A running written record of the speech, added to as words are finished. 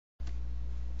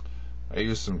I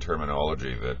use some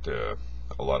terminology that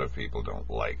a lot of people don't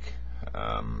like,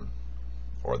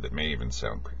 or that may even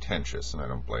sound pretentious, and I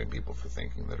don't blame people for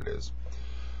thinking that it is.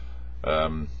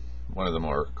 One of the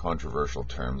more controversial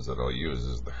terms that I'll use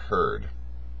is the herd,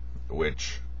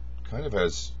 which kind of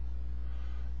has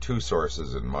two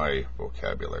sources in my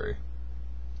vocabulary.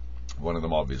 One of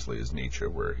them obviously is Nietzsche,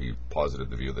 where he posited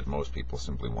the view that most people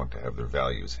simply want to have their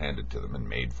values handed to them and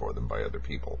made for them by other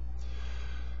people.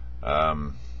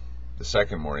 The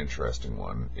second more interesting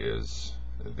one is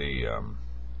the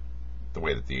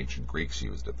way that the ancient Greeks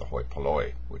used it, the hoi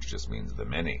polloi, which just means the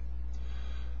many.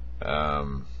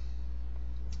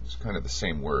 It's kind of the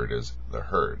same word as the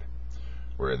herd,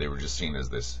 where they were just seen as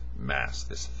this mass,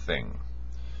 this thing,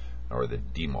 or the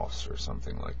demos or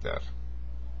something like that,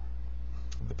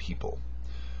 the people.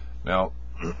 Now,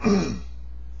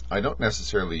 I don't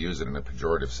necessarily use it in a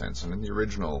pejorative sense, and in the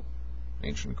original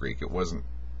ancient Greek it wasn't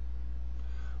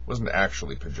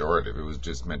actually pejorative. It was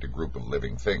just meant a group of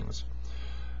living things.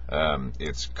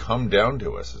 It's come down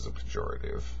to us as a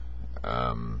pejorative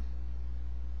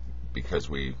because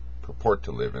we purport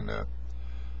to live in a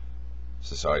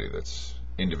society that's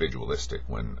individualistic,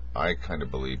 when I kind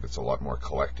of believe it's a lot more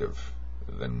collective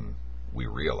than we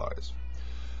realize.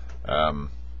 But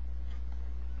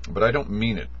I don't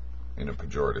mean it in a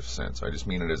pejorative sense. I just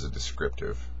mean it as a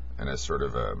descriptive and as sort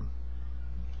of a,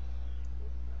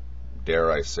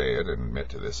 dare I say it and admit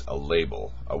to this, a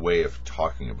label, a way of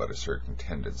talking about a certain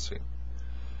tendency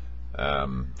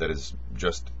that is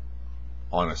just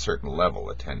on a certain level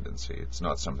a tendency. It's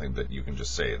not something that you can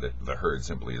just say that the herd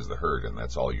simply is the herd and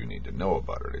that's all you need to know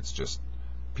about it. It's just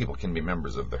people can be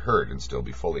members of the herd and still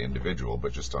be fully individual,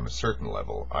 but just on a certain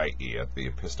level, i.e. at the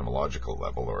epistemological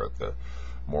level or at the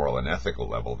moral and ethical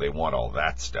level. They want all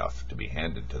that stuff to be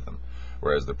handed to them,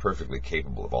 whereas they're perfectly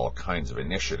capable of all kinds of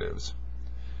initiatives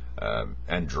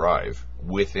and drive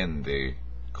within the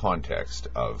context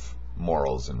of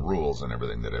morals and rules and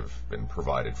everything that have been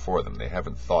provided for them. They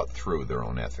haven't thought through their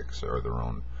own ethics or their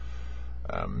own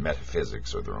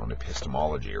metaphysics or their own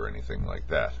epistemology or anything like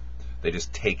that. They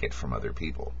just take it from other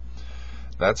people.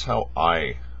 That's how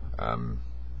I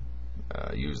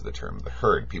use the term, the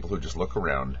herd. People who just look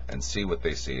around and see what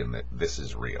they see and that this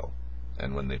is real.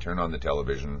 And when they turn on the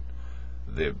television,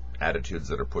 the attitudes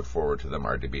that are put forward to them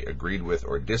are to be agreed with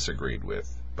or disagreed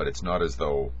with, but it's not as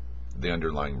though the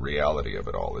underlying reality of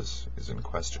it all is in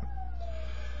question.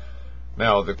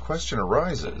 Now, the question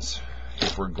arises,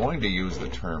 if we're going to use the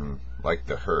term like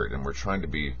the herd, and we're trying to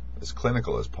be as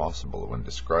clinical as possible when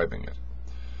describing it,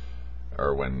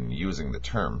 or when using the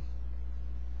term,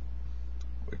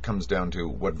 it comes down to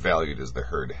what value does the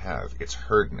herd have? Its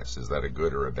herdness, is that a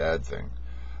good or a bad thing?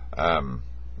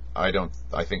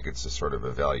 I think it's a sort of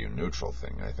a value neutral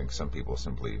thing. I think some people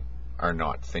simply are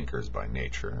not thinkers by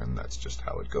nature, and that's just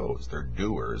how it goes. They're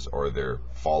doers, or they're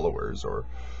followers, or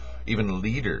even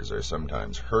leaders are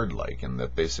sometimes herd-like in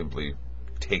that they simply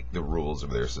take the rules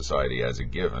of their society as a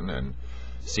given and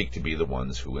seek to be the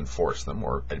ones who enforce them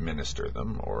or administer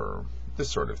them or this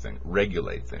sort of thing,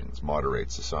 regulate things,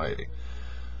 moderate society.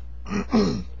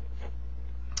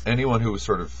 Anyone who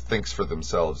sort of thinks for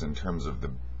themselves in terms of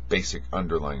the basic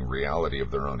underlying reality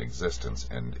of their own existence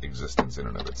and existence in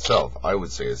and of itself, I would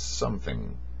say is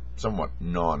something somewhat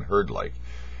non-herd-like,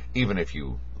 even if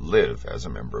you live as a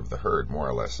member of the herd more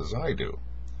or less as I do.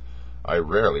 I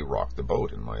rarely rock the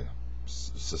boat in my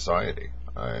society.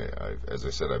 As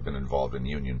I said, I've been involved in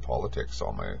union politics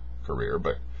all my career,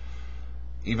 but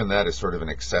even that is sort of an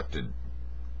accepted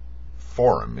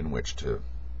forum in which to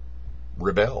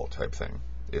rebel type thing.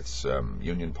 It's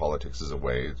union politics is a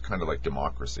way, it's kind of like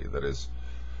democracy, that has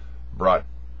brought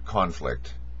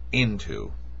conflict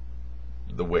into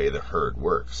the way the herd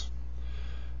works.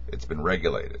 It's been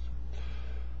regulated.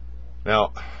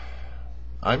 Now,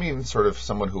 I mean sort of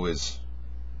someone who's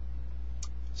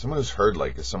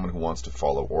herd-like is someone who wants to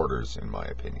follow orders, in my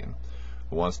opinion,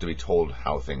 who wants to be told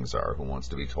how things are, who wants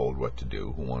to be told what to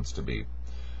do, who wants to be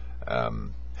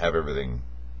have everything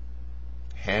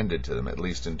handed to them, at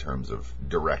least in terms of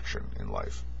direction in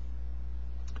life.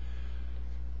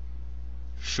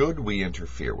 Should we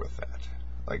interfere with that?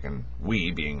 Like, and we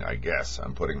being, I guess,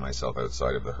 I'm putting myself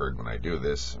outside of the herd when I do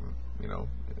this, and, you know,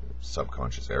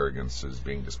 subconscious arrogance is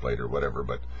being displayed or whatever,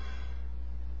 but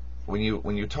when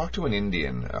you talk to an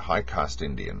Indian, a high caste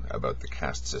Indian, about the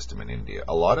caste system in India,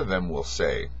 a lot of them will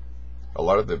say, a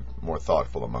lot of the more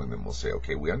thoughtful among them will say,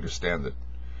 okay, we understand that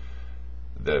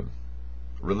the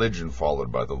religion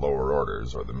followed by the lower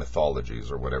orders, or the mythologies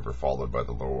or whatever followed by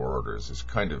the lower orders, is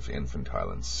kind of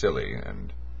infantile and silly,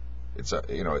 and it's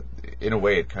in a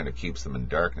way it kind of keeps them in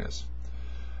darkness.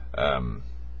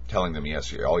 To telling them,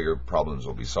 yes, all your problems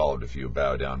will be solved if you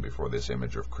bow down before this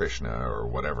image of Krishna or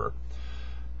whatever.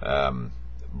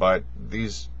 But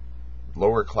these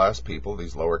lower class people,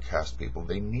 these lower caste people,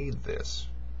 they need this.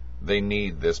 They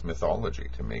need this mythology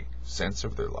to make sense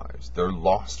of their lives. They're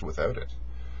lost without it.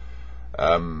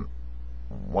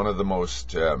 One of the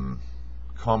most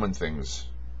common things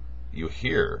you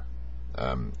hear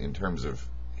in terms of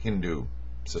Hindu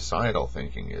societal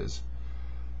thinking is,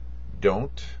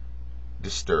 don't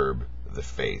disturb the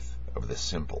faith of the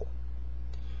simple.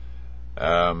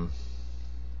 That's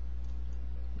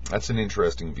an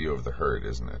interesting view of the herd,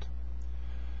 isn't it?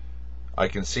 I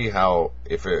can see how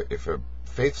if a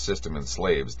faith system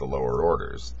enslaves the lower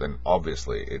orders, then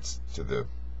obviously it's to the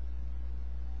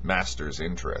master's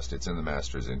interest. It's in the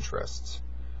master's interests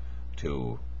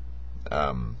to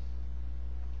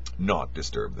not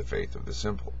disturb the faith of the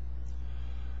simple.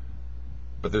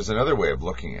 But there's another way of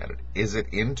looking at it. Is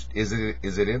it in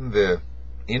the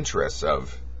interests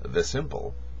of the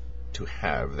simple to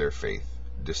have their faith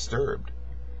disturbed?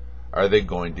 Are they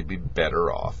going to be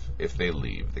better off if they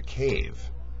leave the cave?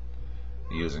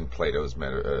 Using Plato's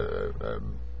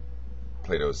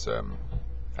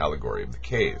allegory of the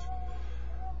cave.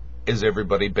 Is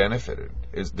everybody benefited?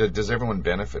 Does everyone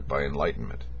benefit by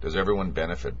enlightenment? Does everyone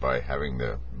benefit by having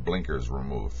the blinkers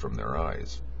removed from their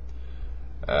eyes?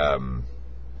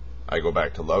 I go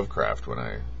back to Lovecraft when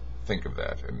I think of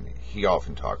that, and he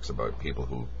often talks about people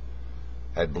who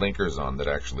had blinkers on that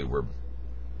actually were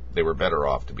better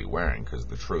off to be wearing, because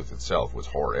the truth itself was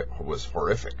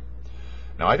horrific.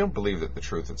 Now, I don't believe that the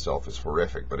truth itself is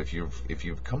horrific, but if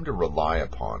you've come to rely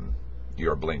upon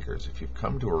your blinkers, if you've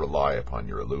come to rely upon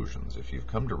your illusions, if you've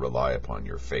come to rely upon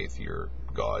your faith, your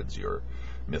gods, your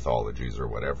mythologies, or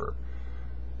whatever,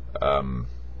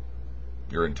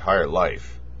 your entire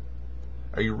life,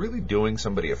 are you really doing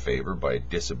somebody a favor by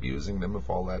disabusing them of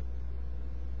all that?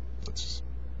 Let's,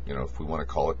 if we want to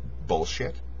call it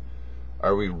bullshit.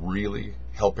 Are we really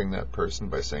helping that person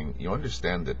by saying, you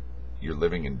understand that you're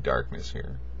living in darkness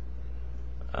here?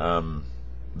 That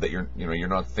you're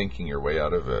not thinking your way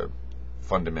out of a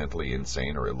fundamentally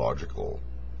insane or illogical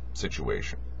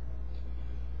situation.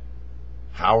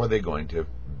 How are they going to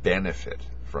benefit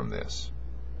from this?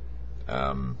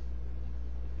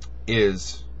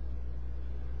 Is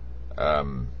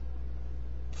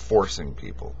forcing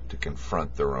people to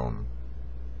confront their own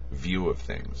view of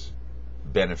things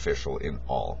beneficial in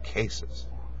all cases?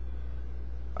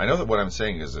 I know that what I'm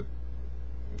saying is it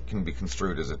can be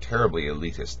construed as a terribly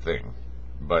elitist thing,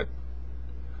 but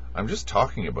I'm just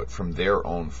talking about from their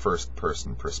own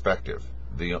first-person perspective,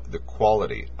 the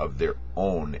quality of their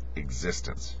own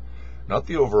existence, not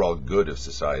the overall good of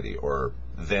society or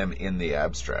them in the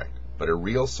abstract, but a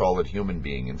real solid human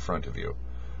being in front of you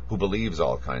who believes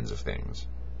all kinds of things.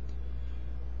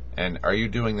 And are you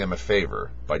doing them a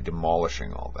favor by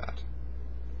demolishing all that?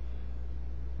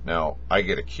 Now, I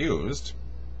get accused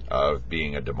of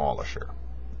being a demolisher,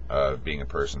 of being a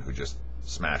person who just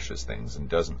smashes things and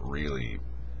doesn't really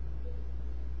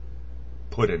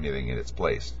put anything in its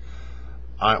place.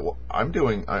 I'm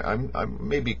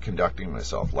maybe conducting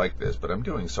myself like this, but I'm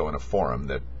doing so in a forum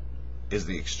that is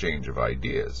the exchange of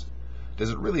ideas. Does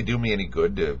it really do me any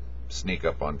good to sneak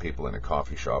up on people in a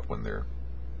coffee shop when they're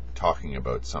talking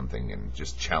about something and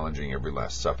just challenging every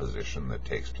last supposition that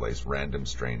takes place, random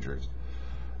strangers?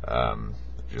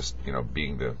 Just,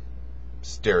 being the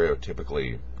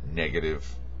stereotypically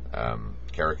negative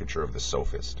caricature of the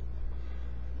sophist.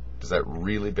 Does that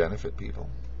really benefit people?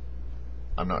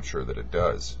 I'm not sure that it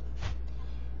does.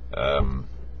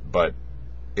 But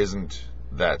isn't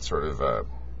that sort of a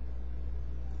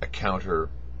counter,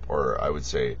 or I would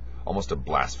say almost a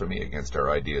blasphemy against our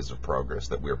ideas of progress,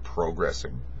 that we're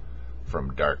progressing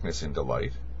from darkness into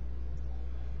light?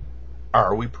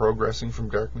 Are we progressing from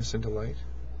darkness into light?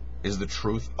 Is the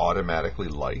truth automatically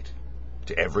light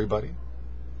to everybody?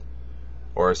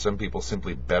 Or are some people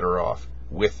simply better off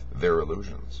with their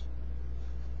illusions?